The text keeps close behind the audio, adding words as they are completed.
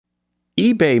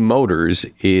eBay Motors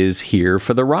is here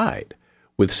for the ride.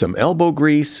 With some elbow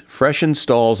grease, fresh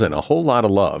installs, and a whole lot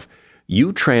of love,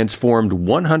 you transformed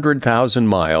 100,000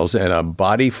 miles and a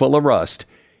body full of rust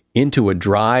into a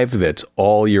drive that's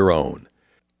all your own.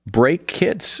 Brake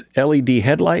kits, LED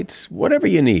headlights, whatever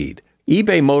you need,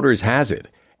 eBay Motors has it.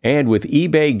 And with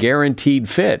eBay Guaranteed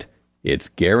Fit, it's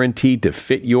guaranteed to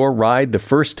fit your ride the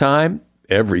first time,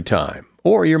 every time,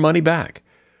 or your money back.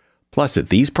 Plus, at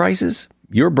these prices,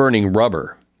 you're burning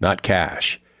rubber, not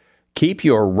cash. Keep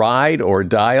your ride or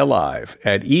die alive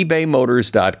at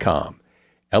ebaymotors.com.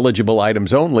 Eligible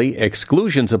items only,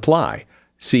 exclusions apply.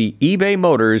 See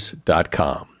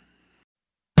ebaymotors.com.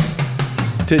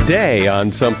 Today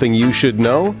on Something You Should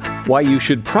Know, why you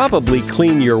should probably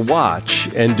clean your watch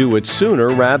and do it sooner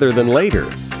rather than later.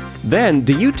 Then,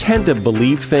 do you tend to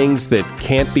believe things that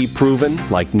can't be proven,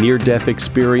 like near-death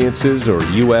experiences or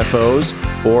UFOs?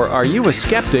 Or are you a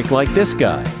skeptic like this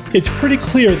guy? It's pretty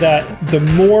clear that the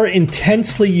more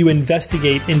intensely you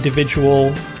investigate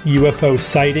individual UFO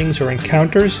sightings or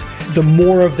encounters, the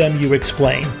more of them you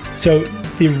explain. So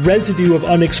the residue of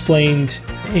unexplained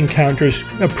encounters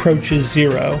approaches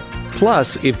zero.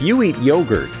 Plus, if you eat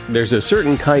yogurt, there's a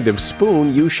certain kind of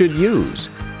spoon you should use.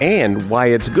 And why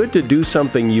it's good to do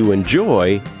something you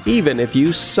enjoy, even if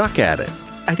you suck at it.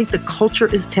 I think the culture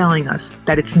is telling us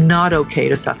that it's not okay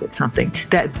to suck at something,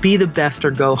 that be the best or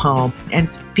go home. And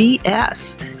it's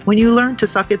BS. When you learn to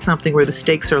suck at something where the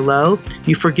stakes are low,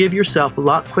 you forgive yourself a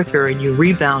lot quicker and you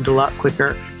rebound a lot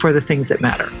quicker for the things that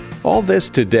matter. All this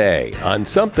today on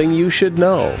Something You Should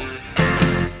Know.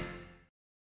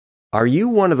 Are you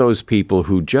one of those people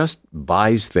who just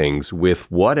buys things with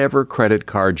whatever credit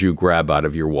card you grab out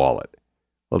of your wallet?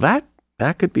 Well,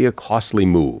 that could be a costly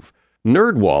move.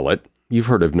 NerdWallet, you've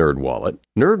heard of NerdWallet.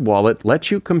 NerdWallet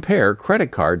lets you compare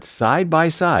credit cards side by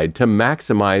side to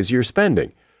maximize your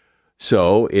spending.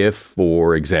 So if,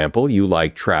 for example, you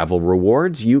like travel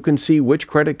rewards, you can see which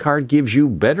credit card gives you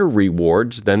better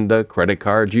rewards than the credit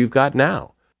card you've got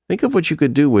now. Think of what you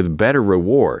could do with better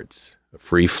rewards. A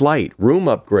free flight, room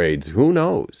upgrades, who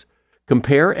knows?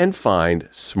 Compare and find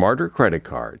smarter credit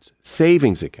cards,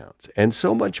 savings accounts, and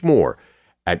so much more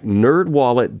at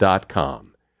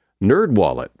nerdwallet.com.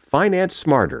 NerdWallet, finance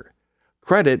smarter.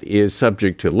 Credit is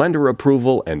subject to lender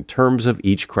approval and terms of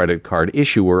each credit card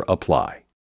issuer apply.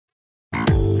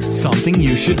 Something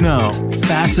you should know.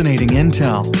 Fascinating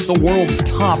intel, the world's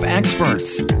top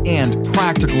experts, and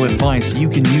practical advice you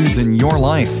can use in your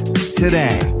life.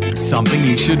 Today, Something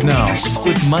You Should Know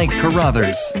with Mike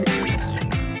Carruthers.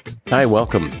 Hi,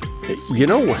 welcome. You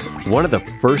know, one of the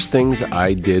first things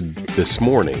I did this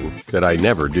morning that I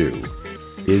never do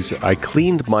is I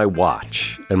cleaned my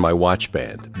watch and my watch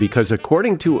band because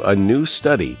according to a new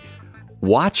study,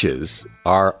 watches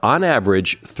are on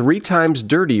average 3 times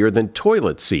dirtier than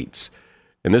toilet seats.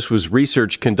 And this was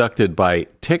research conducted by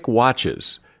Tick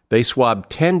Watches. They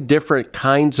swabbed 10 different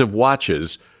kinds of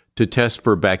watches to test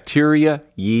for bacteria,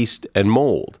 yeast, and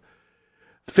mold.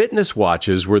 Fitness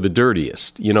watches were the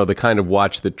dirtiest, you know, the kind of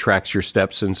watch that tracks your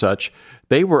steps and such.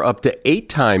 They were up to 8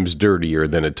 times dirtier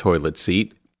than a toilet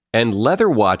seat, and leather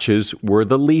watches were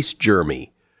the least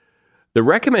germy. The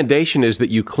recommendation is that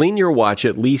you clean your watch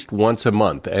at least once a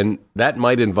month, and that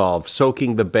might involve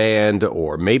soaking the band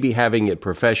or maybe having it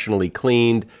professionally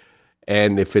cleaned.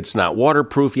 And if it's not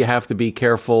waterproof, you have to be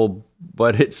careful,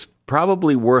 but it's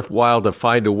probably worthwhile to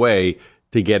find a way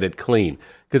to get it clean.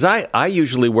 Because I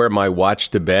usually wear my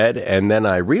watch to bed, and then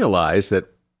I realize that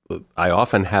I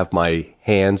often have my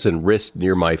hands and wrists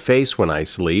near my face when I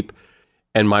sleep,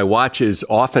 and my watch is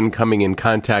often coming in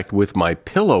contact with my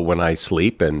pillow when I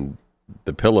sleep, and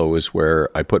the pillow is where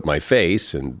I put my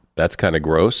face, and that's kind of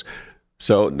gross.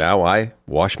 So now I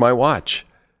wash my watch.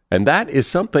 And that is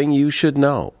something you should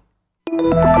know.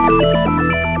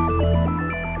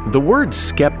 The word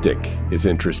skeptic is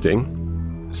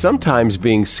interesting. Sometimes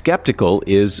being skeptical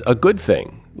is a good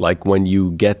thing, like when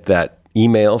you get that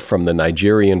email from the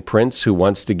Nigerian prince who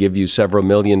wants to give you several $1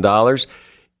 million.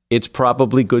 It's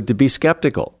probably good to be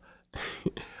skeptical.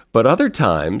 But other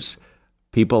times,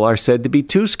 people are said to be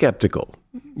too skeptical.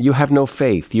 You have no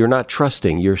faith. You're not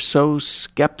trusting. You're so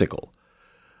skeptical.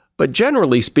 But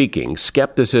generally speaking,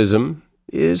 skepticism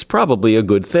is probably a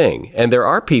good thing. And there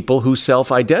are people who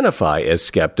self-identify as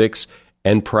skeptics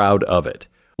and proud of it.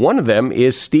 One of them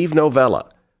is Steve Novella.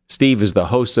 Steve is the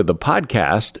host of the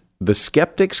podcast, The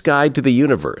Skeptic's Guide to the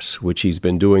Universe, which he's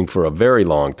been doing for a very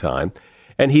long time.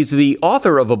 And he's the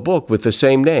author of a book with the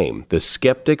same name, The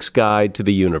Skeptic's Guide to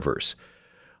the Universe.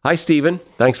 Hi, Stephen.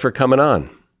 Thanks for coming on.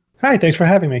 Hi, thanks for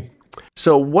having me.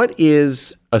 So what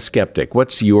is a skeptic?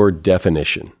 What's your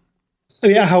definition?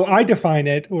 How I define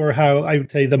it, or how I would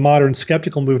say the modern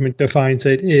skeptical movement defines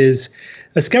it, is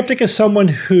a skeptic is someone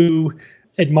who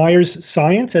admires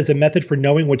science as a method for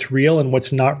knowing what's real and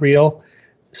what's not real.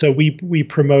 So we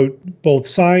promote both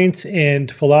science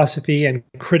and philosophy and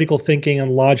critical thinking and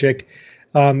logic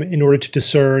in order to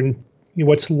discern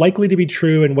what's likely to be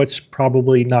true and what's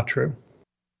probably not true.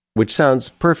 Which sounds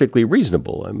perfectly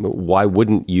reasonable. I mean, why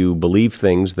wouldn't you believe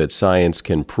things that science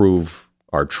can prove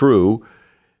are true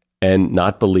and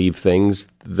not believe things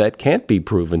that can't be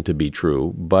proven to be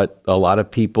true? But a lot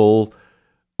of people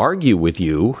argue with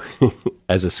you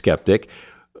as a skeptic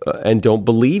and don't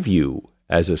believe you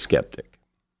as a skeptic.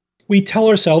 We tell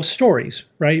ourselves stories,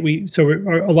 right?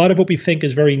 A lot of what we think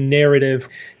is very narrative.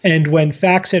 And when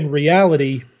facts and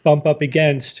reality bump up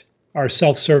against our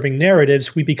self-serving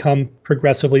narratives, we become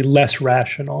progressively less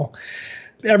rational.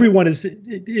 Everyone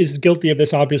is guilty of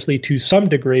this, obviously, to some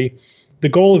degree. The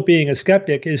goal of being a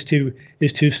skeptic is to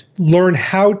learn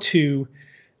how to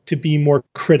be more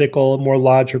critical, more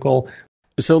logical.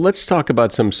 So let's talk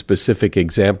about some specific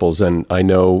examples. And I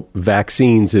know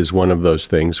vaccines is one of those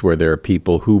things where there are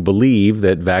people who believe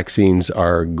that vaccines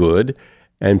are good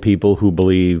and people who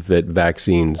believe that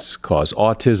vaccines cause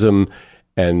autism,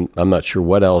 and I'm not sure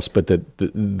what else, but that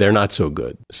they're not so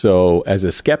good. So as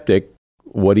a skeptic,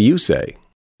 what do you say?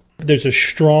 There's a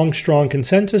strong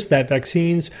consensus that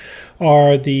vaccines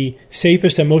are the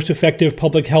safest and most effective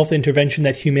public health intervention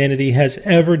that humanity has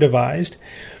ever devised.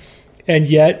 And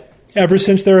yet, ever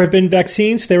since there have been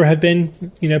vaccines, there have been,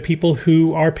 people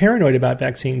who are paranoid about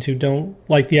vaccines, who don't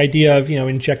like the idea of,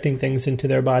 injecting things into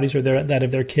their bodies or that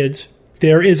of their kids.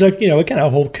 There is a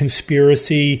whole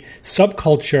conspiracy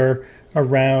subculture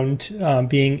around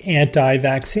being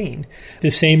anti-vaccine. The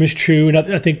same is true, and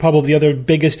I think probably the other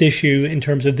biggest issue in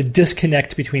terms of the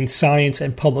disconnect between science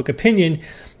and public opinion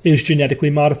is genetically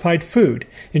modified food.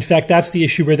 In fact, that's the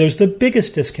issue where there's the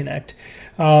biggest disconnect.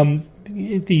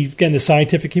 The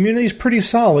scientific community is pretty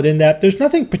solid in that there's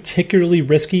nothing particularly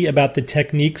risky about the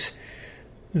techniques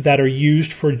that are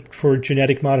used for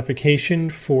genetic modification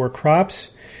for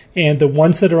crops, and the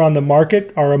ones that are on the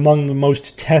market are among the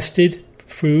most tested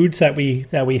foods that we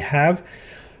have,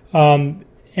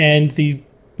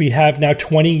 we have now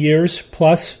 20 years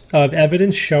plus of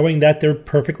evidence showing that they're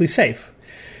perfectly safe.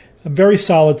 A very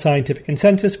solid scientific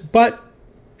consensus, but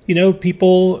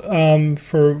people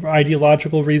for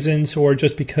ideological reasons or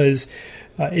just because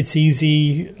it's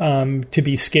easy to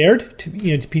be scared, to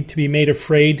be made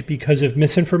afraid because of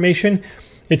misinformation.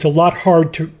 It's a lot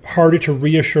harder to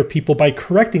reassure people by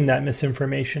correcting that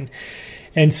misinformation.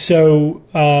 And so,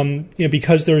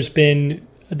 because there's been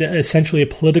essentially a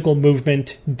political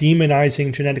movement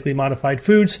demonizing genetically modified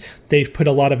foods, they've put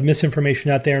a lot of misinformation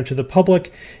out there into the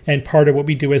public. And part of what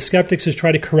we do as skeptics is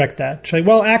try to correct that. Say,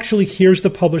 well, actually, here's the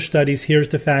published studies, here's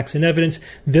the facts and evidence.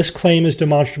 This claim is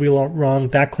demonstrably wrong.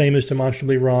 That claim is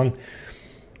demonstrably wrong.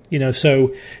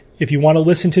 So if you want to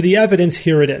listen to the evidence,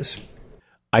 here it is.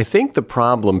 I think the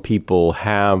problem people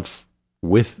have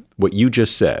with what you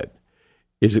just said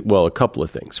is, a couple of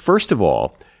things. First of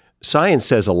all, science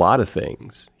says a lot of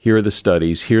things. Here are the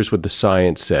studies. Here's what the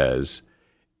science says.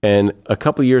 And a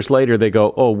couple of years later, they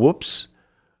go, oh, whoops,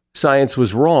 science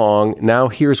was wrong. Now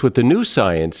here's what the new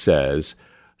science says.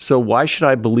 So why should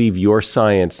I believe your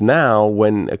science now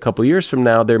when a couple of years from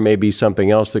now, there may be something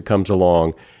else that comes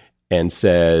along and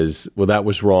says, well, that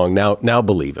was wrong. Now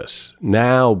believe us.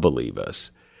 Now believe us.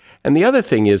 And the other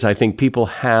thing is, I think people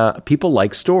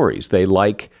like stories. They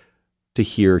like to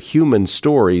hear human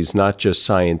stories, not just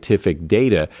scientific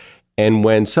data. And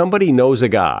when somebody knows a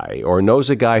guy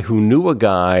who knew a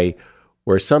guy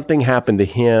where something happened to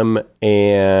him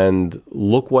and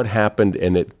look what happened,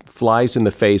 and it flies in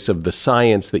the face of the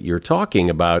science that you're talking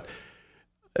about,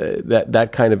 that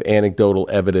kind of anecdotal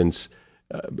evidence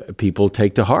people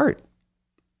take to heart.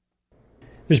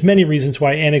 There's many reasons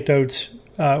why anecdotes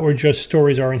or just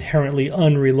stories are inherently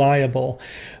unreliable.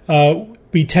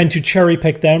 We tend to cherry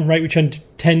pick them, right? We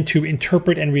tend to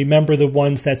interpret and remember the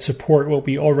ones that support what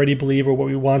we already believe or what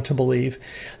we want to believe.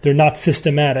 They're not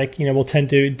systematic. We'll tend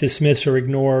to dismiss or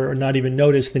ignore or not even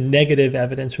notice the negative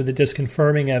evidence or the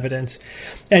disconfirming evidence.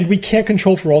 And we can't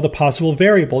control for all the possible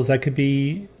variables that could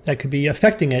be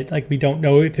affecting it. Like we don't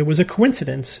know if it was a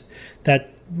coincidence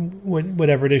that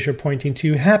whatever it is you're pointing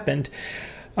to happened.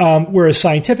 Whereas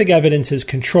scientific evidence is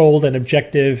controlled and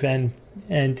objective and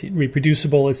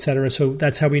reproducible, et cetera. So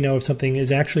that's how we know if something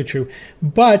is actually true.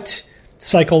 But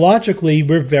psychologically,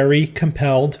 we're very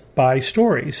compelled by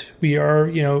stories. We are,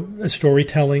 a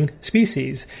storytelling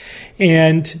species.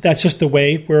 And that's just the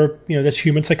way that's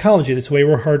human psychology. That's the way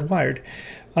we're hardwired.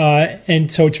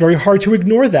 And so it's very hard to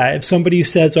ignore that. If somebody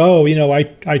says, oh,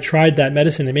 I tried that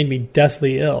medicine, it made me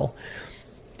deathly ill.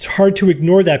 It's hard to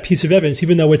ignore that piece of evidence,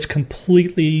 even though it's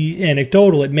completely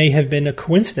anecdotal. It may have been a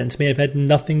coincidence, may have had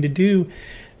nothing to do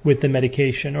with the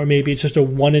medication, or maybe it's just a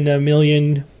 1 in a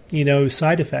million,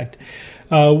 side effect.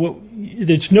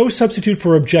 There's no substitute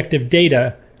for objective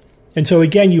data. And so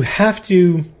again, you have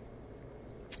to,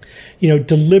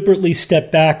 deliberately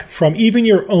step back from even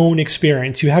your own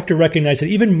experience. You have to recognize that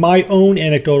even my own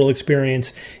anecdotal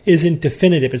experience isn't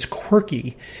definitive. It's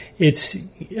quirky. It's,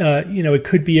 it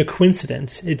could be a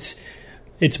coincidence.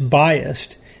 It's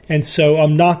biased. And so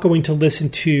I'm not going to listen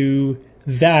to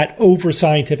that over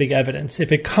scientific evidence.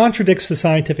 If it contradicts the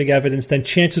scientific evidence, then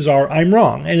chances are I'm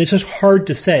wrong. And it's just hard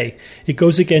to say. It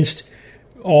goes against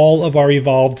all of our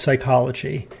evolved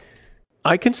psychology.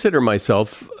 I consider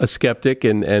myself a skeptic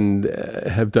and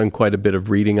have done quite a bit of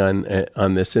reading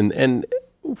on this. And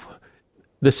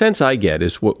the sense I get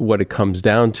is what it comes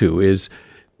down to is,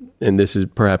 and this is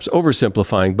perhaps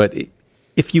oversimplifying, but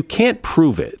if you can't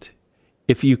prove it,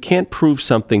 if you can't prove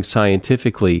something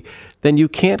scientifically, then you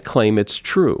can't claim it's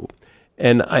true.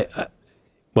 And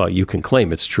well, you can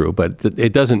claim it's true, but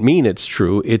it doesn't mean it's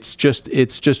true. It's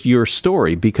just your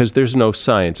story because there's no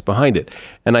science behind it.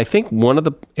 And I think one of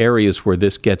the areas where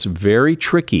this gets very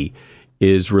tricky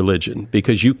is religion,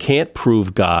 because you can't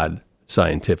prove God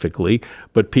scientifically,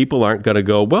 but people aren't going to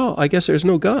go, well, I guess there's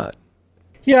no God.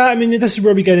 Yeah, I mean, this is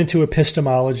where we get into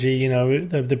epistemology,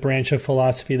 the branch of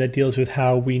philosophy that deals with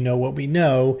how we know what we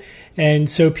know. And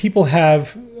so people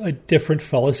have different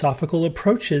philosophical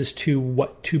approaches to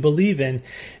what to believe in.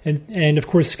 And of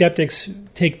course, skeptics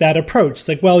take that approach. It's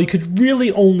like, well, you could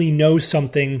really only know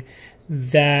something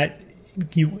that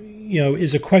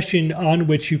is a question on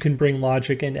which you can bring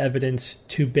logic and evidence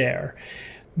to bear.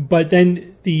 But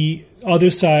then the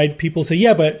other side, people say,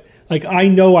 yeah, but I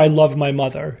know I love my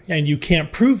mother, and you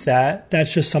can't prove that.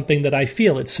 That's just something that I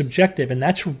feel. It's subjective, and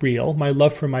that's real. My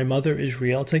love for my mother is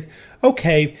real. It's like,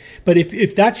 okay, but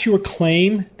if that's your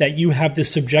claim, that you have this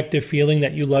subjective feeling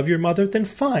that you love your mother, then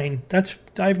fine.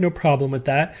 I have no problem with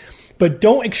that. But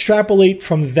don't extrapolate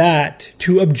from that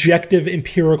to objective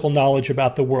empirical knowledge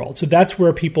about the world. So that's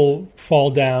where people fall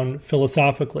down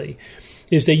philosophically,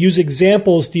 is they use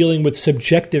examples dealing with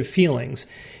subjective feelings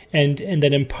and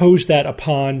then impose that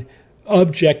upon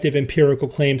objective empirical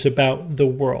claims about the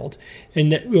world.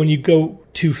 And when you go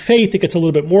to faith, it gets a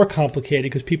little bit more complicated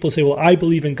because people say, well, I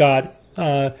believe in God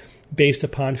based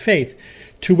upon faith,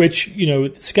 to which,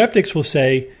 skeptics will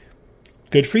say,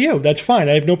 good for you. That's fine.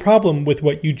 I have no problem with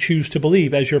what you choose to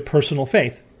believe as your personal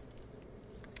faith.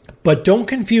 But don't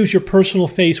confuse your personal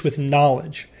faith with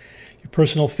knowledge, your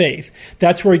personal faith.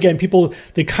 That's where, again, people,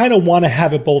 they kind of want to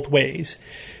have it both ways.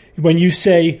 When you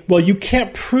say, well, you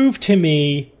can't prove to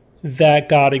me that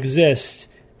God exists,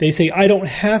 they say, I don't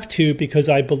have to because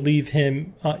I believe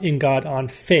in God on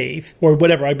faith, or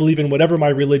whatever. I believe in whatever my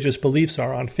religious beliefs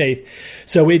are on faith.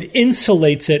 So it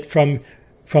insulates it from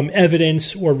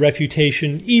evidence or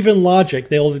refutation, even logic.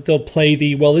 They'll play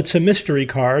it's a mystery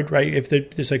card, right, if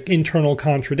there's an internal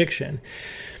contradiction.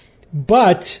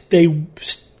 But they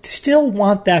still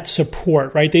want that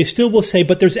support, right? They still will say,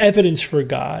 but there's evidence for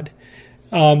God.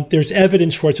 There's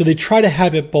evidence for it. So they try to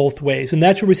have it both ways. And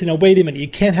that's where we say, now, wait a minute, you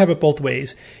can't have it both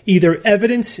ways. Either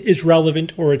evidence is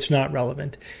relevant or it's not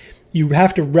relevant. You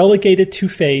have to relegate it to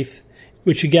faith,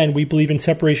 which, again, we believe in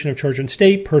separation of church and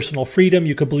state, personal freedom.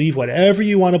 You could believe whatever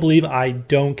you want to believe. I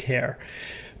don't care.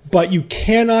 But you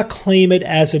cannot claim it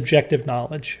as objective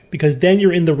knowledge, because then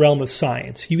you're in the realm of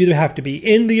science. You either have to be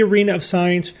in the arena of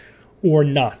science or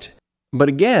not. But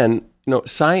again,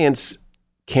 science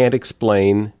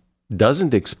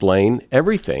doesn't explain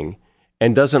everything,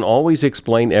 and doesn't always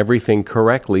explain everything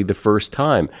correctly the first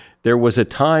time. There was a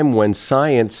time when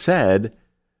science said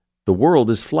the world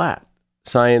is flat.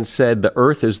 Science said the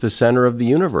earth is the center of the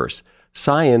universe.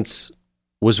 Science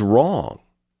was wrong.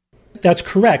 That's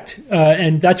correct.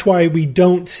 And that's why we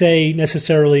don't say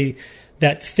necessarily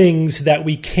that things that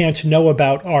we can't know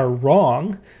about are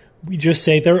wrong. We just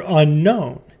say they're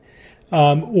unknown.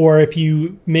 Or if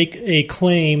you make a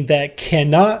claim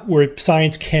that where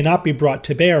science cannot be brought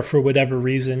to bear for whatever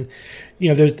reason,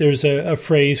 there's a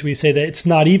phrase we say that it's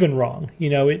not even wrong.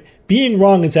 Being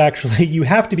wrong is actually, you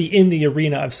have to be in the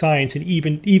arena of science and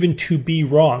even to be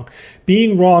wrong.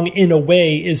 Being wrong in a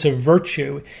way is a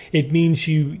virtue. It means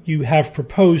you have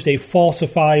proposed a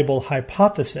falsifiable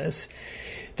hypothesis.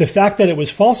 The fact that it was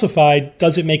falsified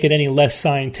doesn't make it any less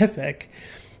scientific.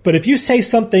 But if you say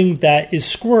something that is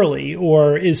squirrely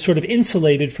or is sort of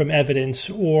insulated from evidence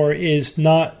or is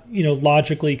not,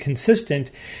 logically consistent,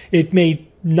 it may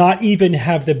not even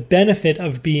have the benefit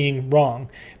of being wrong.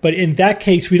 But in that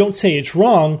case, we don't say it's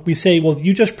wrong. We say, well,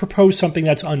 you just proposed something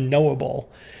that's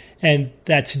unknowable. And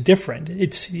that's different.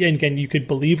 And again, you could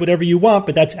believe whatever you want,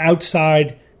 but that's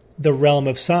outside the realm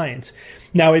of science.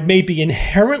 Now, it may be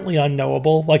inherently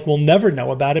unknowable, like we'll never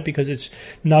know about it because it's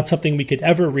not something we could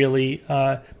ever really,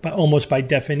 almost by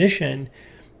definition,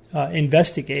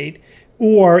 investigate.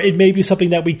 Or it may be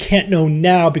something that we can't know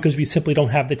now because we simply don't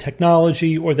have the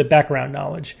technology or the background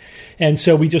knowledge. And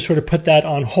so we just sort of put that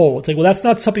on hold. It's like, well, that's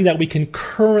not something that we can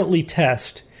currently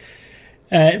test.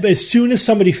 But as soon as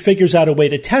somebody figures out a way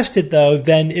to test it, though,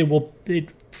 then it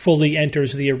fully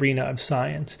enters the arena of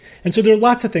science. And so there are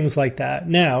lots of things like that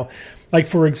now. Like,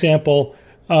 for example,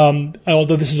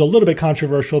 although this is a little bit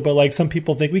controversial, but like some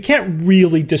people think we can't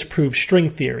really disprove string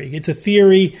theory. It's a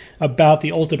theory about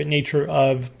the ultimate nature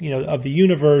of the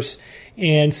universe,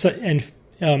 and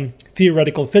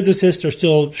theoretical physicists are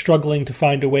still struggling to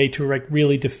find a way to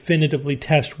really definitively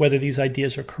test whether these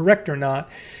ideas are correct or not.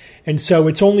 And so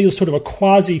it's only sort of a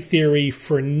quasi-theory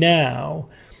for now.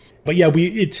 But yeah,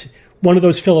 it's one of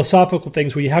those philosophical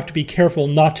things where you have to be careful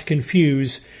not to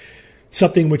confuse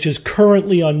something which is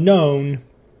currently unknown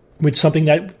with something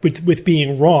that with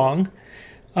being wrong.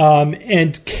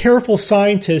 And careful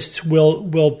scientists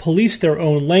will police their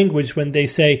own language when they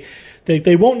say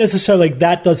they won't necessarily like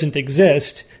that doesn't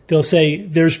exist. They'll say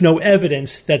there's no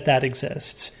evidence that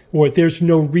exists, or there's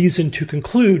no reason to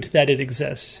conclude that it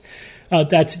exists.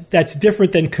 That's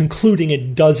different than concluding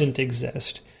it doesn't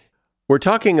exist. We're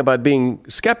talking about being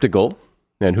skeptical,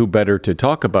 and who better to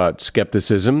talk about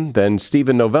skepticism than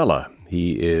Steven Novella.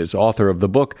 He is author of the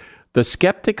book, The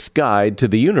Skeptic's Guide to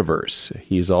the Universe.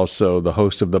 He's also the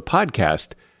host of the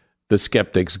podcast, The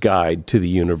Skeptic's Guide to the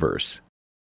Universe.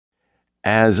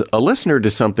 As a listener to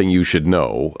Something You Should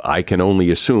Know, I can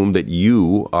only assume that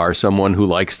you are someone who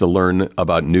likes to learn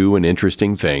about new and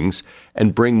interesting things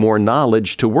and bring more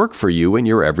knowledge to work for you in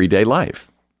your everyday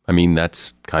life. I mean,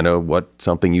 that's kind of what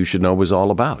Something You Should Know is all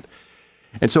about.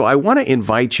 And so I want to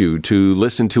invite you to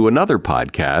listen to another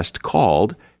podcast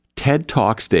called TED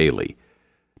Talks Daily.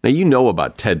 Now, you know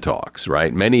about TED Talks,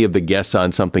 right? Many of the guests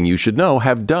on Something You Should Know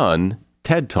have done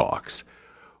TED Talks.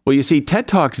 Well, you see, TED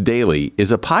Talks Daily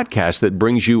is a podcast that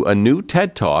brings you a new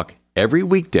TED Talk every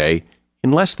weekday in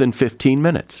less than 15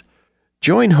 minutes.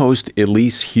 Join host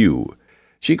Elise Hu.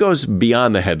 She goes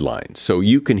beyond the headlines, so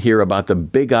you can hear about the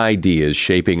big ideas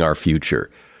shaping our future.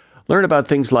 Learn about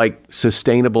things like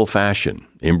sustainable fashion,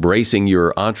 embracing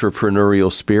your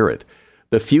entrepreneurial spirit,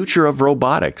 the future of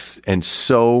robotics, and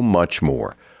so much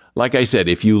more. Like I said,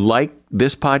 if you like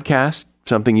this podcast,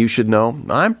 Something You Should Know,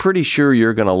 I'm pretty sure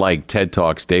you're going to like TED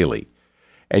Talks Daily.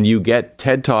 And you get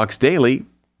TED Talks Daily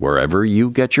wherever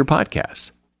you get your podcasts.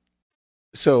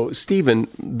 So, Steven,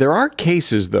 there are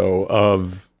cases, though,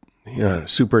 of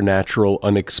supernatural,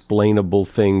 unexplainable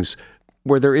things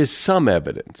where there is some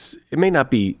evidence. It may not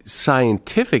be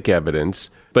scientific evidence,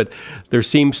 but there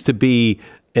seems to be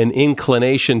an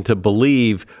inclination to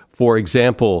believe, for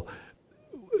example,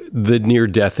 the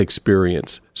near-death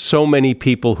experience. So many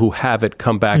people who have it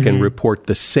come back and report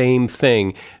the same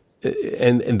thing,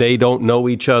 and they don't know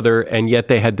each other, and yet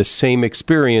they had the same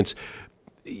experience.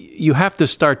 You have to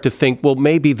start to think, well,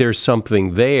 maybe there's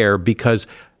something there, because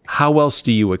how else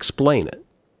do you explain it?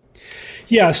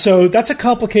 Yeah, so that's a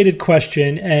complicated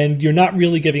question, and you're not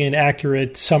really giving an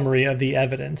accurate summary of the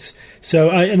evidence. So,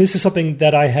 and this is something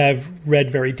that I have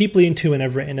read very deeply into and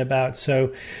I've written about.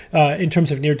 So, in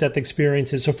terms of near-death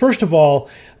experiences, so first of all,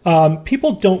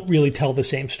 people don't really tell the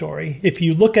same story. If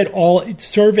you look at all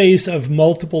surveys of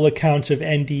multiple accounts of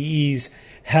NDEs,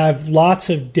 have lots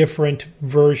of different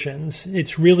versions.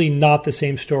 It's really not the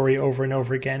same story over and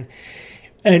over again.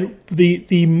 And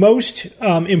the most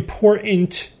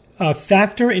important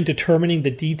factor in determining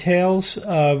the details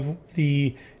of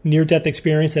the near-death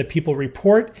experience that people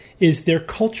report is their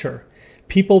culture.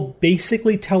 People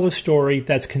basically tell a story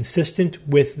that's consistent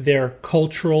with their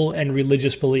cultural and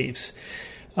religious beliefs.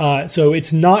 So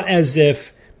it's not as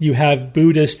if you have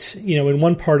Buddhists, in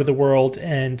one part of the world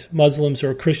and Muslims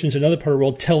or Christians in another part of the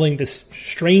world telling this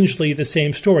strangely the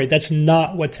same story. That's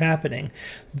not what's happening.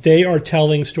 They are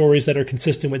telling stories that are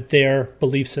consistent with their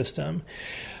belief system.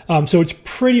 So it's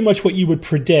pretty much what you would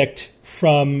predict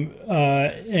from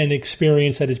an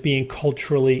experience that is being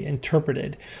culturally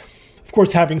interpreted. Of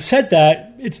course, having said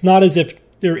that, it's not as if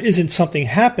there isn't something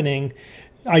happening.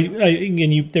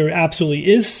 There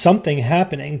absolutely is something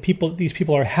happening. These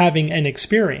people are having an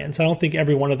experience. I don't think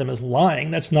every one of them is lying.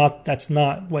 That's not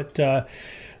what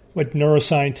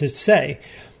neuroscientists say.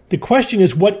 the question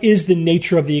is, what is the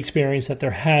nature of the experience that they're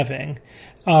having?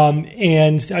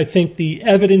 And I think the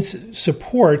evidence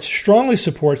strongly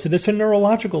supports that it's a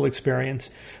neurological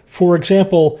experience. For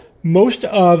example, most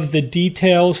of the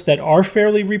details that are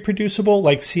fairly reproducible,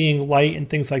 like seeing light and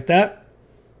things like that,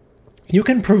 you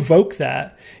can provoke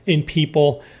that in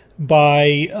people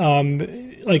by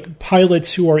like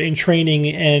pilots who are in training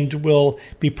and will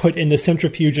be put in the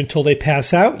centrifuge until they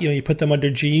pass out. You put them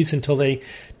under G's until they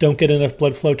don't get enough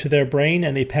blood flow to their brain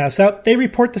and they pass out. They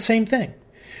report the same thing.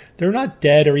 They're not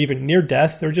dead or even near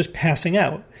death. They're just passing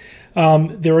out.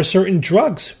 There are certain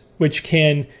drugs which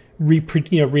can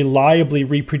reliably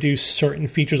reproduce certain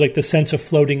features, like the sense of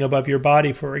floating above your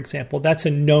body, for example. That's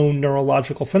a known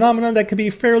neurological phenomenon that can be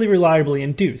fairly reliably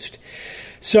induced.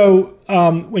 So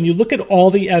when you look at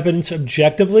all the evidence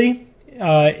objectively,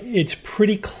 it's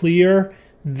pretty clear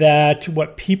that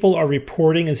what people are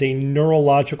reporting is a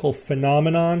neurological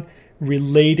phenomenon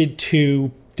related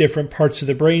to different parts of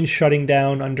the brain shutting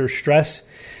down under stress,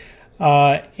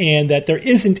 and that there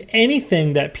isn't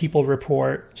anything that people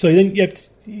report. So then you have to,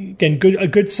 again, a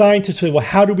good scientist say, well,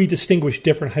 how do we distinguish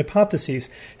different hypotheses?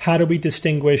 How do we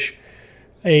distinguish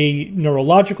a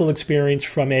neurological experience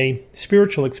from a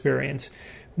spiritual experience?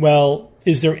 Well,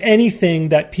 is there anything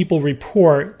that people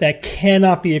report that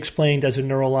cannot be explained as a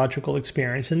neurological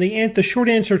experience? And the short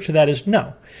answer to that is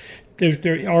no.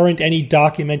 There aren't any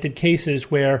documented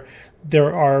cases where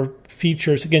there are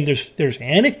features. Again, there's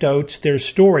anecdotes, there's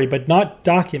story, but not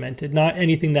documented, not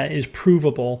anything that is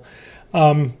provable,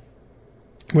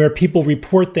 where people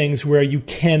report things where you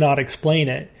cannot explain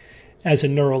it as a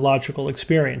neurological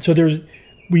experience. So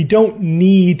we don't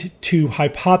need to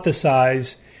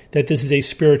hypothesize that this is a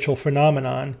spiritual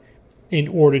phenomenon in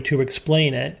order to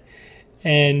explain it.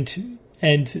 And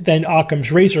then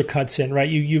Occam's razor cuts in, right?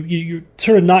 You're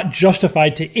sort of not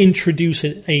justified to introduce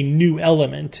a new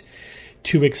element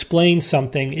to explain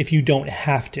something if you don't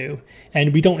have to.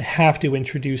 And we don't have to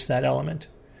introduce that element.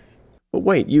 But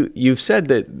wait, you've said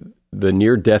that the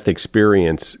near-death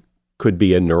experience could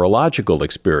be a neurological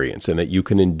experience and that you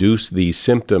can induce these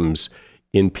symptoms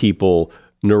in people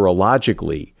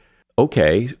neurologically.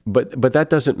 Okay, but that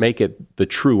doesn't make it the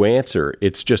true answer.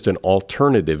 It's just an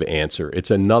alternative answer. It's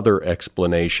another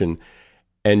explanation.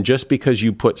 And just because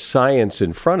you put science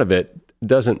in front of it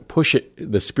doesn't push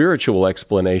the spiritual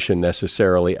explanation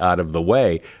necessarily out of the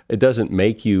way. It doesn't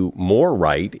make you more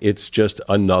right. It's just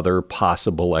another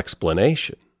possible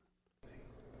explanation.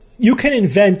 You can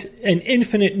invent an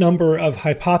infinite number of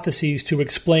hypotheses to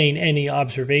explain any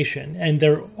observation, and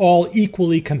they're all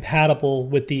equally compatible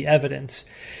with the evidence.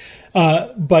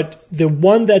 But the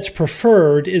one that's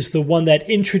preferred is the one that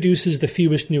introduces the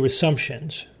fewest new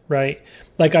assumptions, right?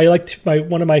 Like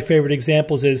one of my favorite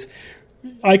examples is,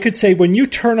 I could say when you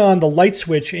turn on the light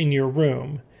switch in your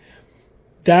room,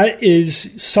 that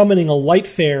is summoning a light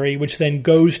fairy, which then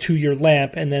goes to your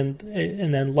lamp and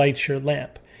then lights your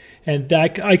lamp. And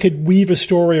that I could weave a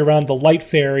story around the light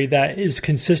fairy that is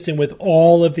consistent with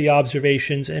all of the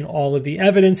observations and all of the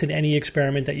evidence in any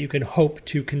experiment that you can hope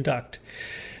to conduct.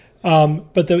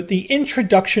 But the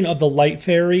introduction of the light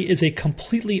fairy is a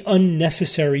completely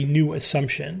unnecessary new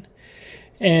assumption.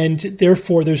 And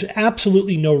therefore, there's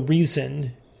absolutely no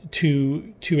reason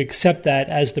to accept that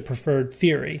as the preferred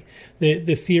theory.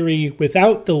 The theory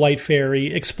without the light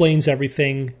fairy explains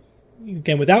everything,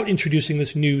 again, without introducing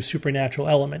this new supernatural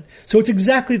element. So it's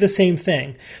exactly the same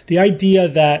thing. The idea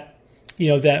that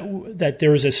that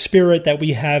there is a spirit, that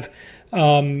we have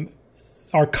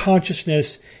our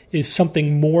consciousness is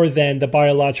something more than the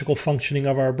biological functioning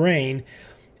of our brain,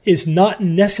 is not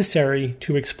necessary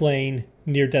to explain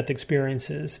near-death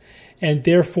experiences. And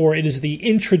therefore, it is the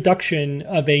introduction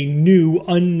of a new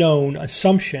unknown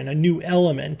assumption, a new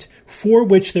element for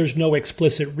which there's no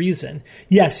explicit reason.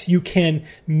 Yes, you can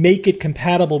make it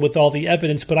compatible with all the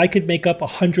evidence, but I could make up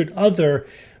 100 other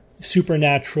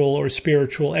supernatural or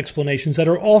spiritual explanations that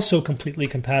are also completely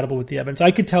compatible with the evidence. I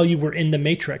could tell you we're in the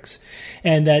Matrix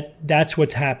and that's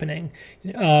what's happening,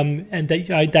 and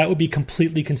that would be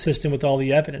completely consistent with all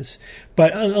the evidence.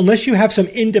 But unless you have some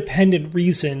independent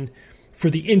reason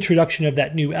for the introduction of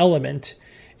that new element,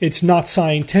 it's not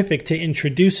scientific to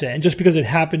introduce it. And just because it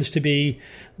happens to be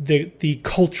the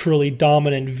culturally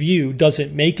dominant view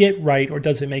doesn't make it right or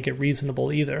doesn't make it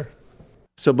reasonable either.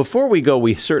 So before we go,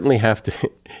 we certainly have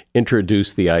to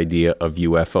introduce the idea of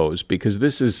UFOs, because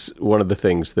this is one of the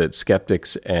things that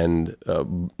skeptics and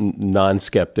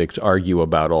non-skeptics argue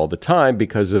about all the time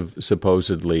because of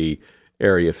supposedly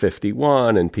Area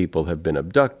 51 and people have been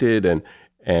abducted.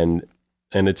 And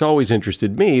And it's always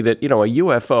interested me that, a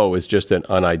UFO is just an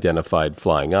unidentified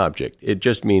flying object. It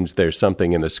just means there's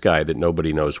something in the sky that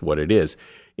nobody knows what it is.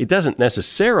 It doesn't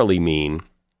necessarily mean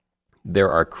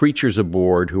there are creatures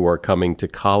aboard who are coming to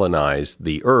colonize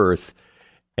the Earth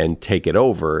and take it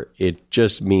over. It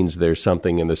just means there's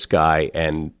something in the sky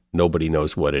and nobody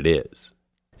knows what it is.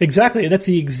 Exactly. That's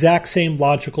the exact same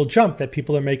logical jump that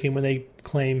people are making when they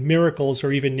claim miracles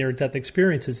or even near-death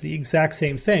experiences. The exact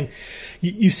same thing.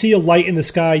 You see a light in the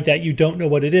sky that you don't know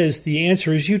what it is. The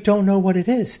answer is you don't know what it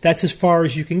is. That's as far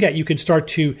as you can get. You can start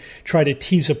to try to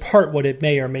tease apart what it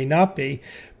may or may not be.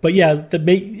 But yeah,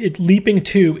 leaping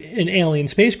to an alien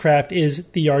spacecraft is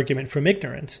the argument from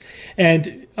ignorance. And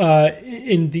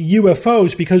in the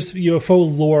UFOs, because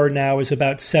UFO lore now is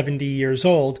about 70 years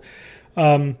old,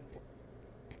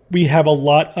 we have a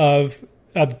lot of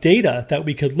data that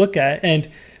we could look at. And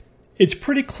it's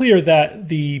pretty clear that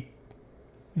the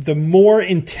more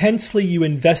intensely you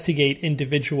investigate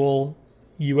individual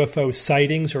UFO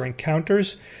sightings or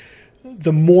encounters,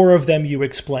 the more of them you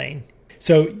explain.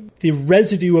 So the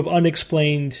residue of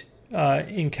unexplained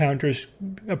encounters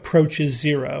approaches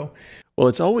zero. Well,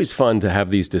 it's always fun to have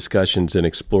these discussions and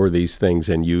explore these things,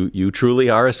 and you truly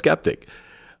are a skeptic.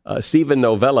 Steven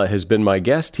Novella has been my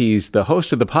guest. He's the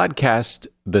host of the podcast,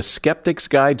 The Skeptic's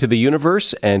Guide to the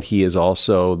Universe, and he is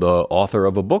also the author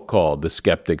of a book called The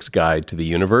Skeptic's Guide to the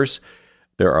Universe.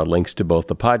 There are links to both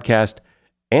the podcast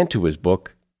and to his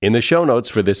book in the show notes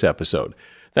for this episode.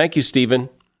 Thank you, Steven.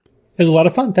 It was a lot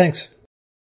of fun. Thanks.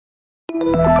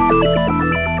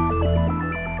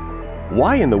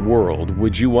 Why in the world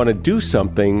would you want to do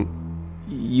something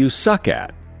you suck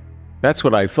at? That's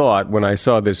what I thought when I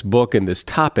saw this book and this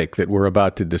topic that we're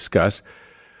about to discuss.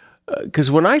 Because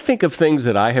when I think of things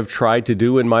that I have tried to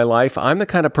do in my life, I'm the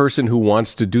kind of person who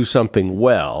wants to do something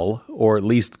well, or at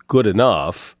least good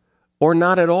enough, or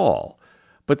not at all.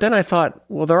 But then I thought,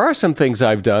 well, there are some things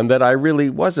I've done that I really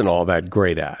wasn't all that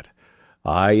great at.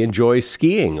 I enjoy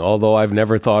skiing, although I've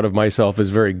never thought of myself as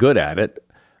very good at it.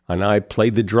 And I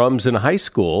played the drums in high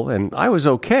school, and I was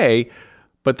okay,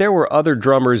 but there were other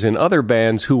drummers in other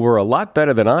bands who were a lot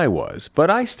better than I was, but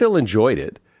I still enjoyed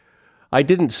it. I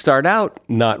didn't start out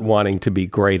not wanting to be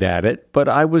great at it, but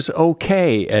I was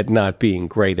okay at not being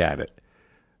great at it.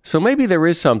 So maybe there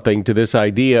is something to this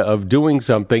idea of doing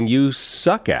something you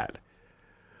suck at.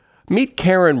 Meet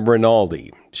Karen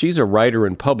Rinaldi. She's a writer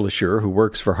and publisher who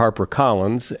works for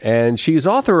HarperCollins, and she's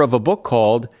author of a book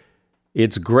called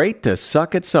It's Great to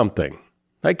Suck at Something.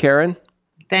 Hi, Karen.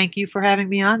 Thank you for having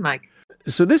me on, Mike.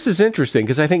 So this is interesting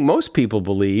because I think most people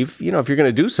believe, if you're going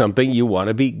to do something, you want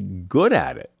to be good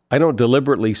at it. I don't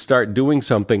deliberately start doing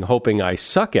something hoping I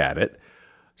suck at it.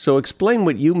 So explain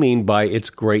what you mean by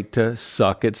it's great to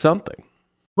suck at something.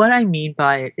 What I mean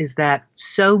by it is that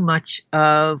so much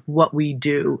of what we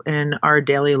do in our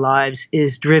daily lives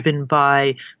is driven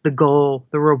by the goal,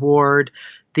 the reward,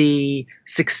 the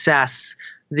success,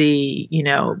 the,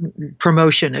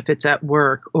 promotion if it's at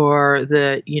work, or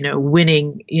the,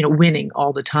 winning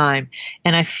all the time.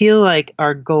 And I feel like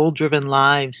our goal-driven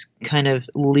lives kind of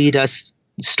lead us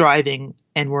striving,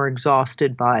 and we're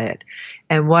exhausted by it.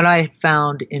 And what I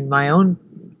found in my own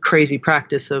crazy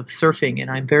practice of surfing, and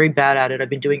I'm very bad at it. I've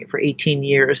been doing it for 18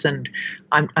 years, and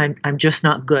I'm just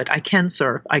not good. I can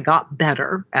surf. I got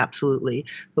better, absolutely.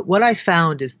 But what I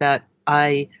found is that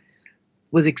I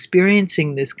was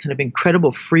experiencing this kind of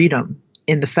incredible freedom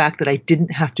in the fact that I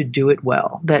didn't have to do it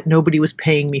well, that nobody was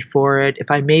paying me for it. If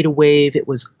I made a wave, it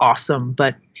was awesome,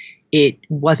 but it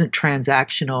wasn't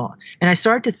transactional. And I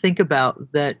started to think about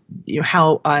that,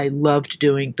 how I loved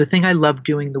doing, the thing I loved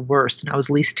doing the worst and I was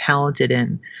least talented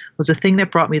in was the thing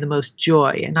that brought me the most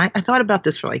joy. And I thought about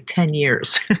this for like 10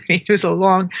 years. It was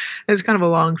kind of a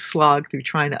long slog through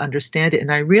trying to understand it.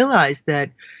 And I realized that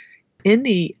in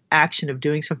the action of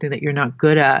doing something that you're not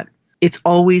good at, it's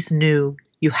always new.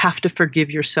 You have to forgive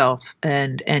yourself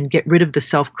and get rid of the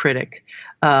self-critic,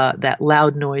 that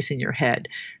loud noise in your head,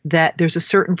 that there's a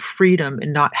certain freedom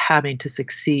in not having to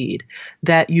succeed,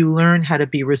 that you learn how to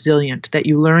be resilient, that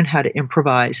you learn how to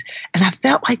improvise. And I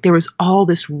felt like there was all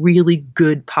this really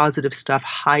good, positive stuff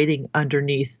hiding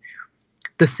underneath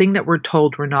the thing that we're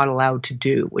told we're not allowed to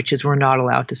do, which is we're not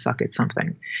allowed to suck at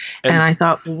something. And I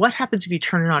thought, well, what happens if you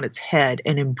turn it on its head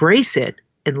and embrace it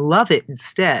and love it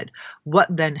instead?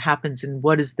 What then happens, and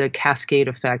what is the cascade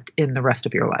effect in the rest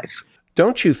of your life?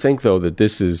 Don't you think, though, that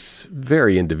this is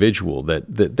very individual, that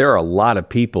there are a lot of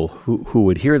people who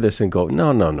would hear this and go,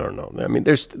 no. I mean,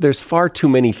 there's far too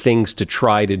many things to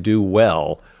try to do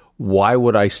well. Why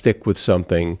would I stick with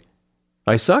something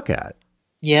I suck at?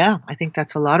 Yeah, I think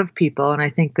that's a lot of people. And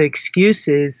I think the excuse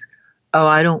is, oh,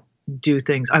 I don't do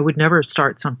things. I would never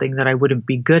start something that I wouldn't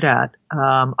be good at.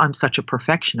 I'm such a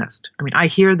perfectionist. I mean, I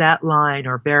hear that line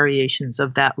or variations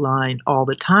of that line all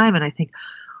the time, and I think,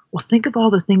 well, think of all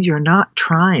the things you're not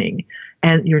trying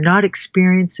and you're not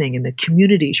experiencing, and the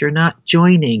communities you're not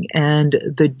joining, and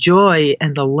the joy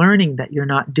and the learning that you're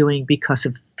not doing because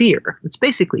of fear. It's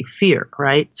basically fear,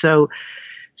 right? So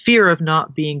fear of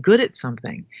not being good at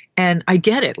something. And I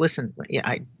get it. Listen,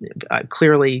 I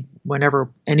clearly, whenever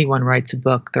anyone writes a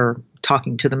book, they're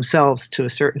talking to themselves to a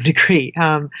certain degree.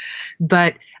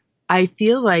 But I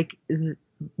feel like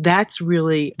that's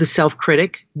really the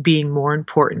self-critic being more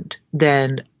important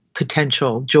than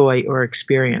potential joy or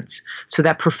experience. So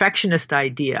that perfectionist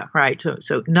idea, right?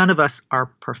 So none of us are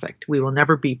perfect. We will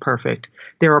never be perfect.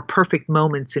 There are perfect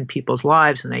moments in people's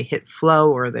lives when they hit flow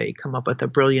or they come up with a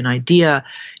brilliant idea.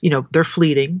 They're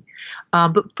fleeting.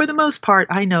 But for the most part,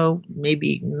 I know,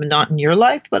 maybe not in your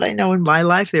life, but I know in my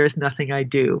life, there is nothing I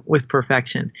do with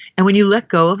perfection. And when you let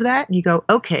go of that and you go,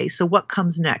 okay, so what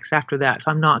comes next after that? If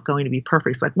I'm not going to be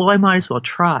perfect, it's like, well, I might as well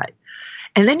try.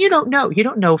 And then you don't know. You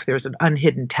don't know if there's an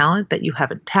unhidden talent that you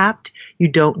haven't tapped. You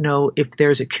don't know if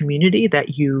there's a community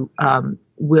that you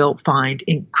will find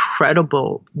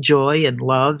incredible joy and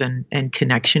love and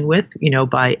connection with,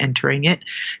 by entering it.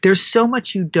 There's so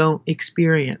much you don't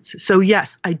experience. So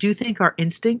yes, I do think our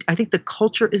instinct, I think the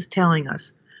culture is telling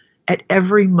us at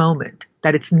every moment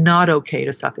that it's not okay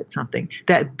to suck at something,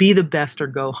 that be the best or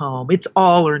go home. It's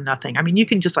all or nothing. I mean, you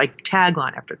can just like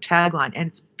tagline after tagline, and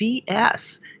it's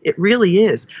BS. It really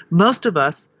is. Most of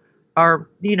us are,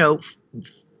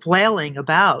 flailing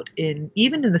about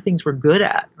even in the things we're good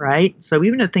at, right? So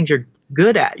even the things you're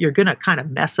good at, you're going to kind of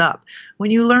mess up.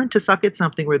 When you learn to suck at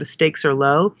something where the stakes are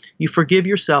low, you forgive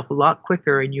yourself a lot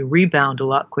quicker and you rebound a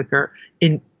lot quicker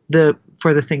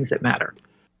for the things that matter.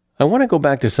 I want to go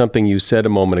back to something you said a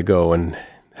moment ago and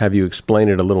have you explain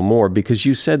it a little more, because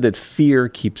you said that fear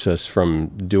keeps us from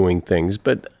doing things,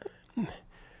 but it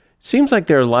seems like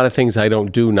there are a lot of things I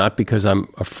don't do, not because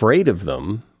I'm afraid of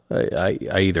them. I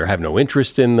either have no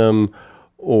interest in them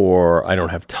or I don't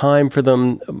have time for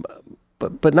them,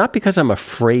 but not because I'm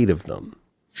afraid of them.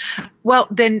 Well,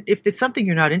 then if it's something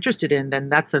you're not interested in, then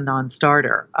that's a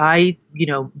non-starter.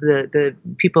 The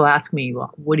people ask me,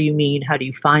 well, what do you mean? How do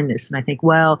you find this? And I think,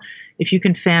 well, if you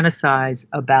can fantasize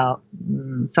about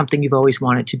something you've always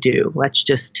wanted to do, let's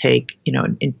just take,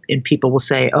 and people will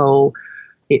say,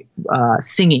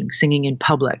 singing in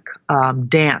public,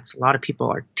 dance. A lot of people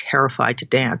are terrified to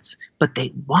dance, but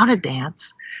they want to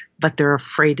dance, but they're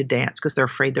afraid to dance because they're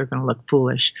afraid they're going to look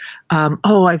foolish.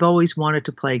 I've always wanted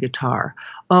to play guitar.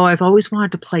 I've always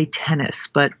wanted to play tennis,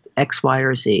 but X, Y,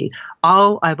 or Z.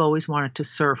 I've always wanted to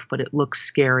surf, but it looks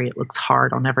scary. It looks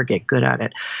hard. I'll never get good at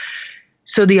it.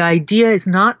 So the idea is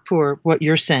not for what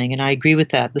you're saying, and I agree with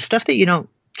that. The stuff that you don't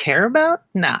care about?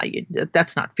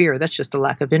 That's not fear. That's just a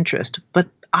lack of interest. But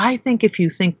I think if you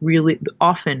think really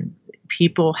often,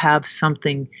 people have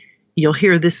something, you'll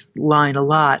hear this line a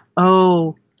lot.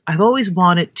 I've always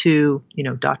wanted to, ...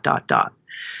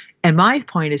 And my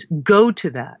point is go to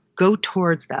that, go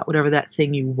towards that, whatever that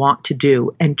thing you want to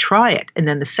do, and try it. And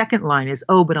then the second line is,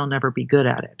 but I'll never be good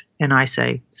at it. And I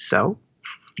say, so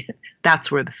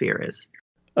that's where the fear is.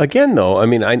 Again, though, I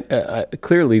mean, I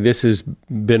clearly this has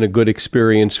been a good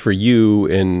experience for you,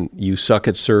 and you suck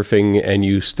at surfing and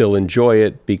you still enjoy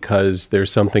it because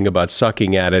there's something about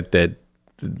sucking at it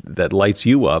that lights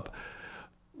you up.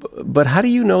 But how do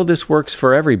you know this works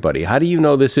for everybody? How do you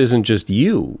know this isn't just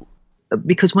you?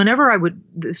 Because whenever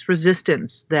this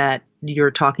resistance that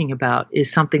you're talking about is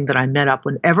something that I met up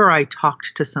whenever I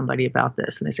talked to somebody about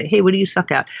this and they say, hey, what do you suck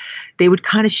at? They would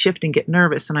kind of shift and get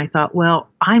nervous. And I thought, well,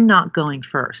 I'm not going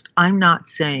first. I'm not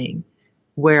saying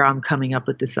where I'm coming up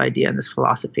with this idea and this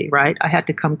philosophy, right? I had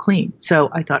to come clean. So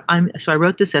I thought, so I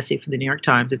wrote this essay for the New York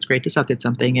Times. It's great to suck at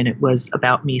something. And it was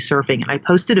about me surfing. And I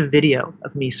posted a video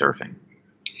of me surfing,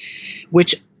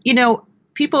 which,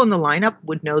 people in the lineup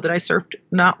would know that I surfed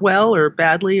not well or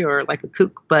badly or like a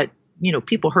kook, but,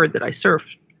 people heard that I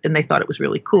surfed and they thought it was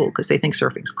really cool because they think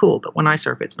surfing's cool. But when I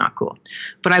surf, it's not cool.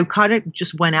 But I kind of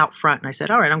just went out front and I said,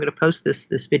 all right, I'm going to post this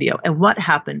video. And what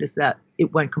happened is that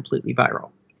it went completely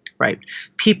viral. Right.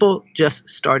 People just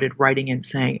started writing in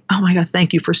saying, oh, my God,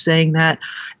 thank you for saying that.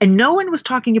 And no one was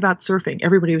talking about surfing.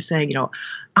 Everybody was saying,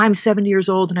 I'm 70 years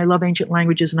old and I love ancient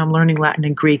languages and I'm learning Latin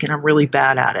and Greek and I'm really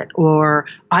bad at it. Or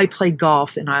I play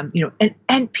golf and I'm,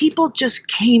 and people just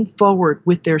came forward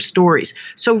with their stories.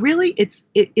 So really it's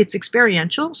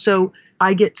experiential. So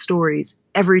I get stories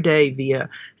every day via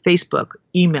Facebook,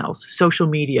 emails, social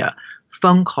media,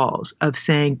 phone calls of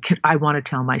saying, I want to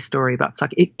tell my story about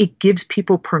sucking. It gives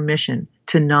people permission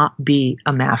to not be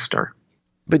a master.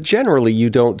 But generally, you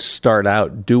don't start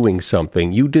out doing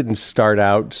something. You didn't start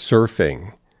out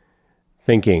surfing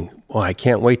thinking, well, I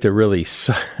can't wait to really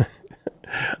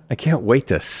I can't wait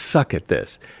to suck at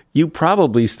this. You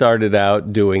probably started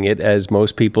out doing it as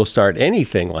most people start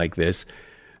anything like this,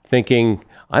 thinking,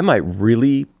 I might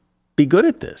really be good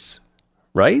at this,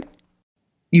 right?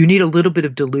 You need a little bit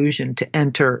of delusion to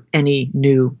enter any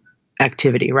new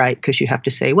activity, right? Because you have to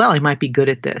say, well, I might be good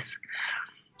at this.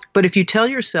 But if you tell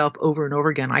yourself over and over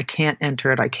again, I can't enter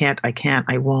it, I can't,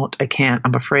 I won't, I can't,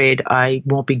 I'm afraid, I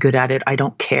won't be good at it, I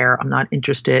don't care, I'm not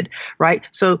interested, right?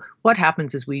 So what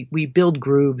happens is we build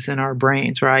grooves in our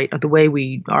brains, right? The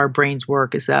way our brains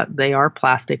work is that they are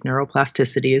plastic.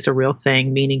 Neuroplasticity is a real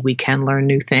thing, meaning we can learn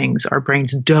new things. Our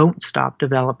brains don't stop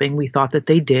developing. We thought that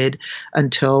they did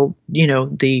until,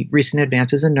 the recent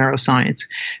advances in neuroscience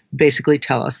basically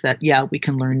tell us that, yeah, we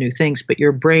can learn new things, but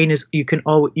your brain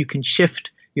you can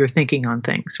shift your thinking on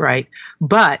things, right?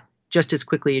 But just as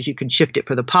quickly as you can shift it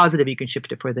for the positive, you can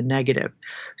shift it for the negative.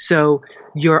 So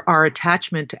our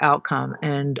attachment to outcome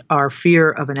and our fear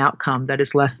of an outcome that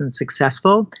is less than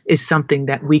successful is something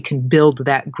that we can build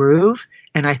that groove.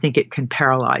 And I think it can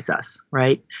paralyze us,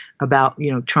 right? About,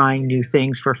 trying new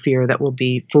things for fear that we'll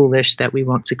be foolish, that we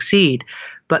won't succeed.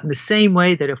 But in the same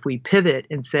way that if we pivot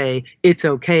and say, it's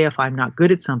okay if I'm not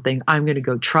good at something, I'm going to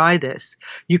go try this,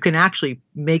 you can actually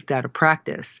make that a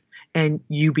practice. And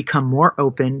you become more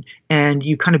open and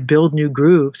you kind of build new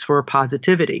grooves for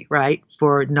positivity, right?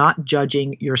 For not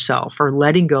judging yourself or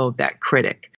letting go of that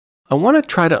critic. I want to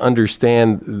try to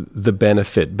understand the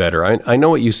benefit better. I know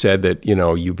what you said, that,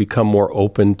 you become more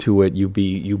open to it,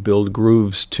 you build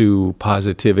grooves to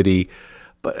positivity.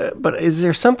 But is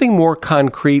there something more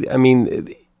concrete? I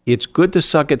mean, it's good to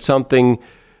suck at something.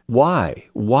 Why?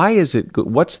 Why is it good?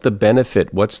 What's the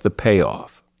benefit? What's the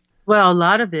payoff? Well, a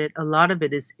lot of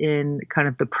it is in kind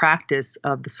of the practice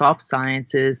of the soft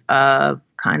sciences of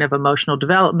kind of emotional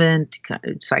development,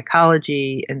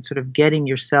 psychology, and sort of getting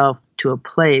yourself to a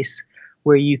place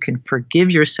where you can forgive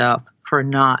yourself for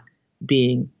not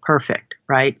being perfect,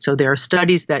 right? So there are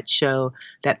studies that show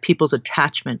that people's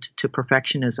attachment to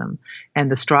perfectionism and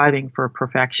the striving for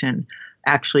perfection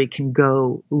actually can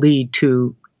lead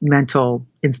to mental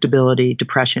instability,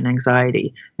 depression,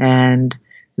 anxiety, and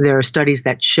there are studies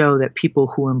that show that people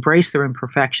who embrace their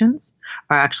imperfections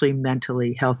are actually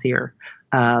mentally healthier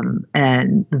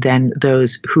and than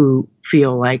those who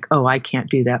feel like, oh, I can't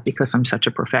do that because I'm such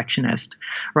a perfectionist,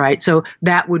 right? So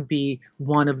that would be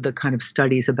one of the kind of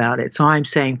studies about it. So I'm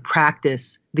saying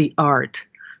practice the art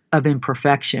of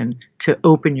imperfection to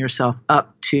open yourself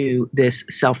up to this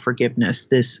self-forgiveness,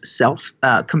 this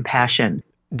self-compassion.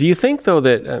 Do you think, though,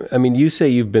 that, you say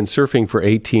you've been surfing for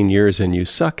 18 years and you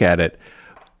suck at it,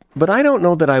 but I don't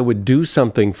know that I would do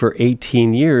something for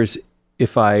 18 years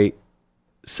if I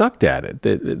sucked at it.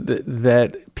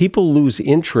 That people lose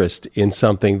interest in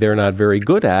something they're not very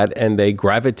good at, and they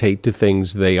gravitate to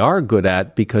things they are good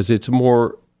at because it's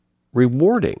more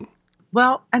rewarding.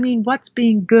 Well, what's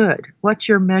being good? What's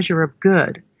your measure of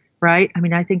good, right?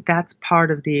 I think that's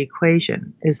part of the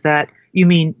equation, is that you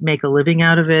mean make a living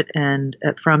out of it and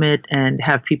from it and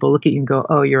have people look at you and go,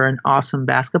 oh, you're an awesome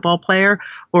basketball player?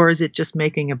 Or is it just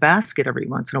making a basket every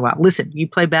once in a while? Listen, you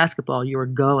play basketball, you are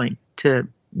going to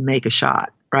make a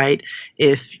shot, right?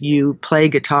 If you play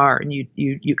guitar and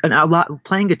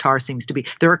playing guitar seems to be,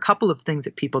 there are a couple of things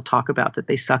that people talk about that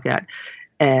they suck at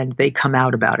and they come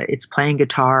out about it. It's playing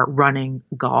guitar, running,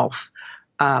 golf.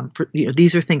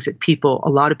 These are things that a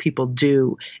lot of people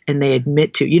do, and they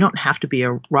admit to. You don't have to be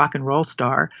a rock and roll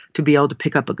star to be able to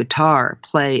pick up a guitar,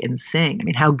 play, and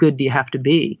sing. How good do you have to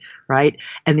be, right?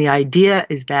 And the idea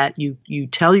is that you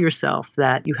tell yourself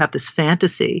that you have this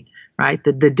fantasy, right?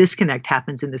 The disconnect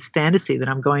happens in this fantasy that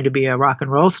I'm going to be a rock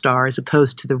and roll star, as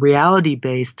opposed to the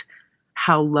reality-based,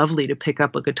 how lovely to pick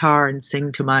up a guitar and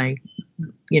sing to my,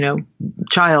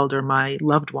 child or my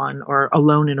loved one, or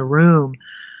alone in a room,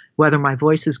 whether my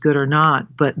voice is good or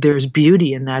not. But there's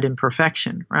beauty in that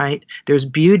imperfection, right? There's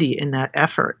beauty in that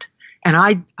effort. And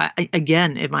I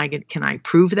again, can I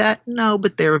prove that? No,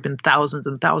 but there have been thousands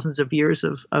and thousands of years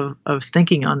of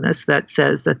thinking on this that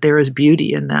says that there is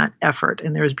beauty in that effort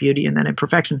and there is beauty in that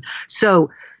imperfection. So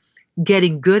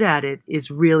getting good at it is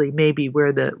really maybe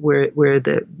where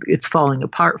it's falling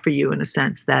apart for you, in a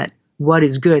sense that what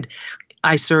is good.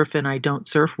 I surf and I don't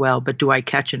surf well, but do I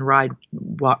catch and ride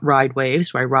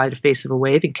waves? Do I ride the face of a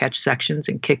wave and catch sections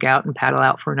and kick out and paddle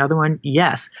out for another one?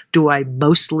 Yes. Do I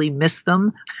mostly miss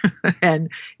them and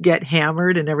get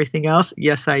hammered and everything else?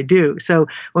 Yes, I do. So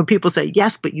when people say,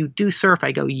 yes, but you do surf,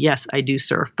 I go, yes, I do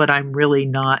surf, but I'm really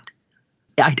not.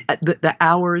 The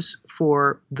hours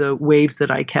for the waves that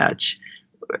I catch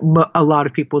a lot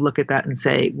of people look at that and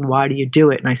say, why do you do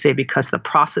it? And I say, because the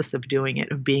process of doing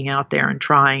it, of being out there and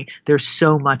trying, there's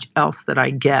so much else that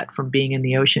I get from being in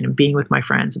the ocean and being with my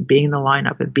friends and being in the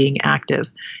lineup and being active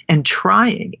and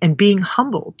trying and being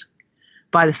humbled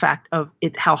by the fact of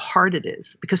it, how hard it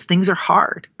is, because things are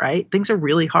hard, right? Things are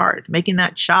really hard. Making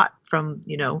that shot from,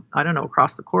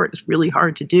 across the court is really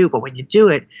hard to do, but when you do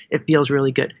it, it feels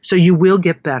really good. So you will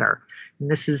get better.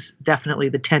 And this is definitely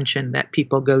the tension that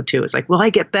people go to. It's like, will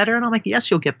I get better? And I'm like,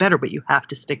 yes, you'll get better, but you have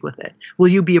to stick with it. Will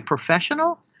you be a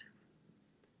professional?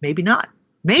 Maybe not.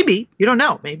 Maybe, you don't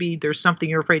know. Maybe there's something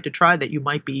you're afraid to try that you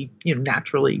might be,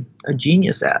 naturally a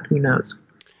genius at. Who knows?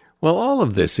 Well, all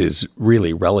of this is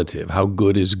really relative. How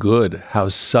good is good? How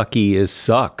sucky is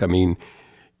suck? I mean,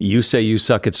 you say you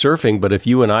suck at surfing, but if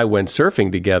you and I went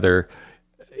surfing together,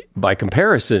 by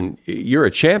comparison, you're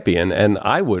a champion and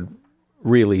I would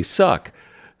really suck.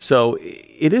 So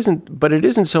it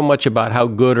isn't so much about how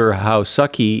good or how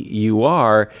sucky you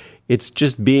are. It's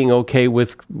just being okay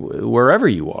with wherever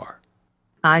you are.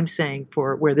 I'm saying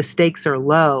for where the stakes are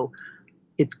low,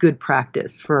 it's good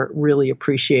practice for really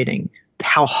appreciating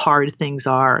how hard things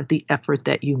are, the effort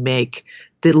that you make,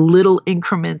 the little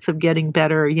increments of getting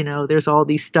better. There's all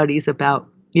these studies about,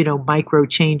 micro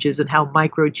changes and how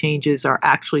micro changes are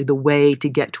actually the way to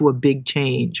get to a big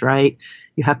change, right?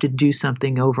 You have to do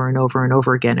something over and over and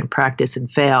over again and practice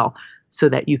and fail so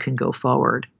that you can go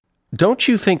forward. Don't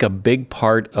you think a big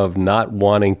part of not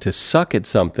wanting to suck at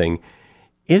something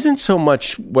isn't so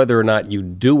much whether or not you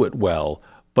do it well,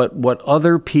 but what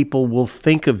other people will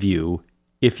think of you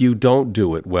if you don't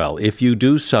do it well? If you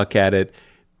do suck at it,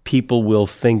 people will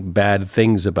think bad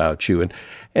things about you.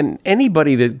 And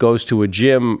anybody that goes to a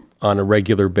gym on a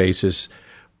regular basis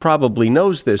probably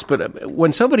knows this, but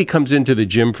when somebody comes into the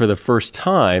gym for the first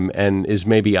time and is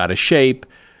maybe out of shape,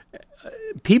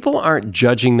 people aren't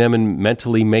judging them and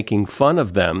mentally making fun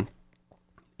of them.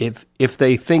 If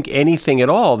they think anything at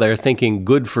all, they're thinking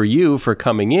good for you for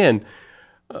coming in,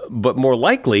 but more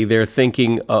likely they're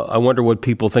thinking, I wonder what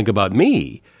people think about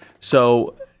me.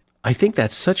 So I think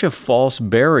that's such a false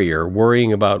barrier,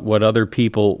 worrying about what other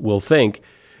people will think,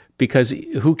 because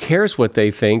who cares what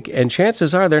they think? And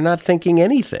chances are they're not thinking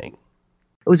anything.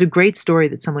 It was a great story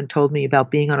that someone told me about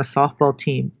being on a softball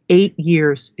team. 8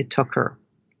 years it took her.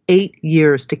 8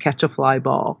 years to catch a fly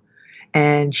ball.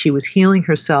 And she was healing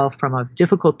herself from a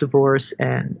difficult divorce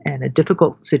and a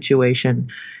difficult situation.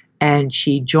 And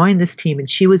she joined this team and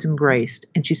she was embraced.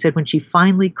 And she said when she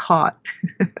finally caught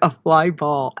a fly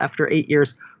ball after 8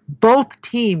 years, both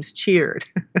teams cheered.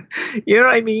 You know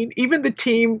what I mean? Even the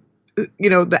team,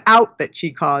 the out that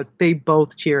she caused, they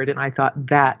both cheered. And I thought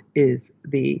that is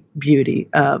the beauty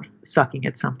of sucking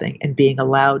at something and being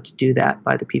allowed to do that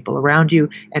by the people around you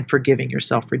and forgiving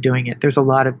yourself for doing it. There's a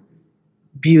lot of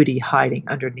beauty hiding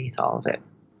underneath all of it.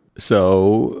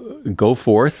 So go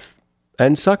forth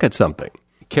and suck at something.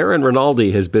 Karen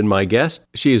Rinaldi has been my guest.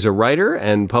 She is a writer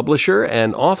and publisher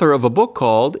and author of a book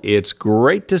called It's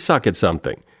Great to Suck at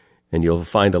Something. And you'll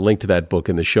find a link to that book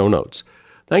in the show notes.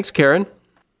 Thanks, Karen.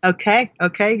 Okay.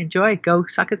 Enjoy. Go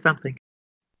suck at something.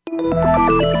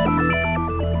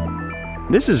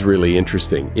 This is really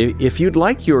interesting. If you'd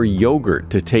like your yogurt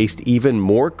to taste even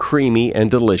more creamy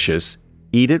and delicious,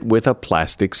 eat it with a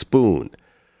plastic spoon.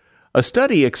 A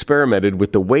study experimented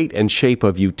with the weight and shape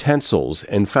of utensils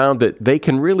and found that they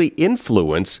can really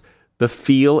influence the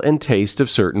feel and taste of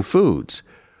certain foods.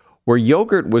 Where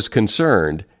yogurt was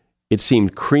concerned, it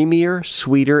seemed creamier,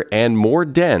 sweeter, and more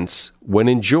dense when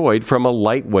enjoyed from a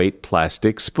lightweight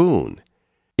plastic spoon.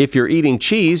 If you're eating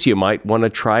cheese, you might want to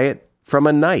try it from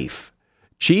a knife.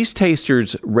 Cheese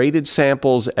tasters rated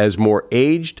samples as more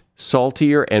aged,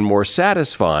 saltier, and more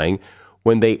satisfying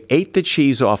when they ate the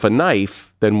cheese off a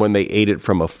knife than when they ate it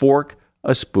from a fork,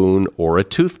 a spoon, or a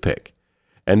toothpick.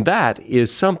 And that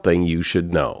is something you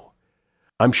should know.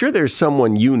 I'm sure there's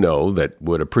someone you know that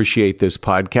would appreciate this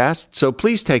podcast, so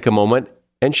please take a moment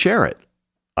and share it.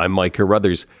 I'm Mike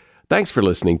Carruthers. Thanks for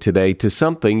listening today to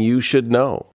Something You Should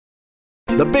Know.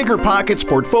 The Bigger Pockets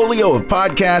portfolio of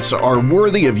podcasts are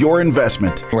worthy of your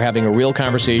investment. We're having a real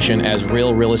conversation as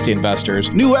real estate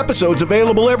investors. New episodes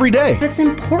available every day. It's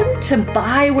important to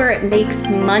buy where it makes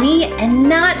money and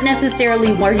not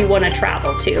necessarily where you want to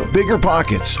travel to. Bigger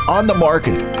Pockets, On the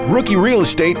Market, Rookie Real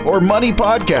Estate, or Money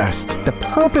Podcast. The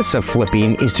purpose of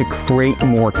flipping is to create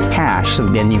more cash so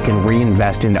then you can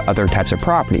reinvest into other types of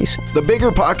properties. The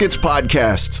Bigger Pockets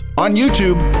Podcast, on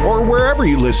YouTube or wherever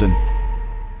you listen.